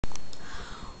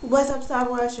What's up,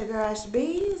 Starboy? It's your girl,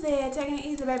 Bees, and taking it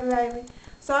easy, baby.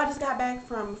 So I just got back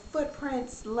from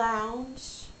Footprints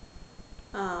Lounge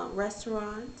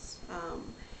restaurant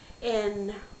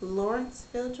in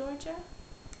Lawrenceville, Georgia,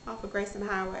 off of Grayson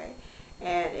Highway,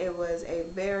 and it was a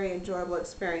very enjoyable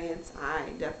experience. I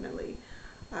definitely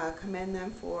commend them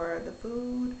for the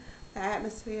food, the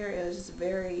atmosphere. It was just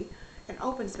very an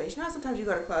open space. You know, sometimes you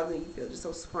go to clubs and you feel just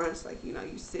so scrunched, like you're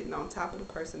sitting on top of the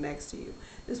person next to you.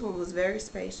 This one was very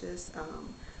spacious.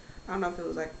 I don't know if it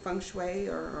was like feng shui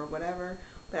or whatever,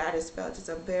 but I just felt just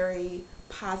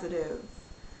positive,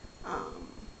 um,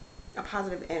 a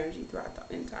positive energy throughout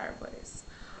the entire place.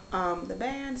 The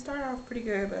band started off pretty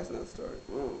good, but that's another story.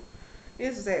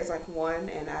 Needless to say, it's like one,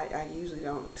 and I usually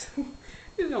don't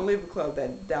usually don't leave a club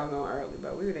that doggone early,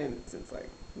 but we were in since like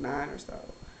 9 or so.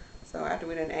 So after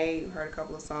we done ate, heard a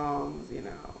couple of songs, it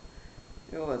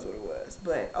was what it was.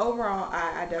 But overall,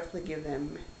 I definitely give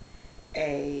them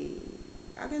a,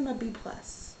 I'll give them a B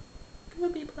plus. Give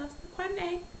them a B plus, quite an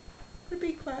A, but a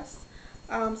B plus.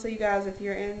 So you guys, if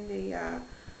you're in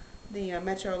the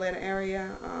Metro Atlanta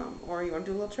area, or you want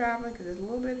to do a little traveling, because it's a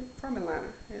little bit from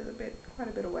Atlanta, it's quite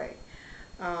a bit away.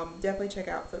 Definitely check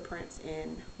out Footprints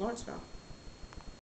in Lawrenceville.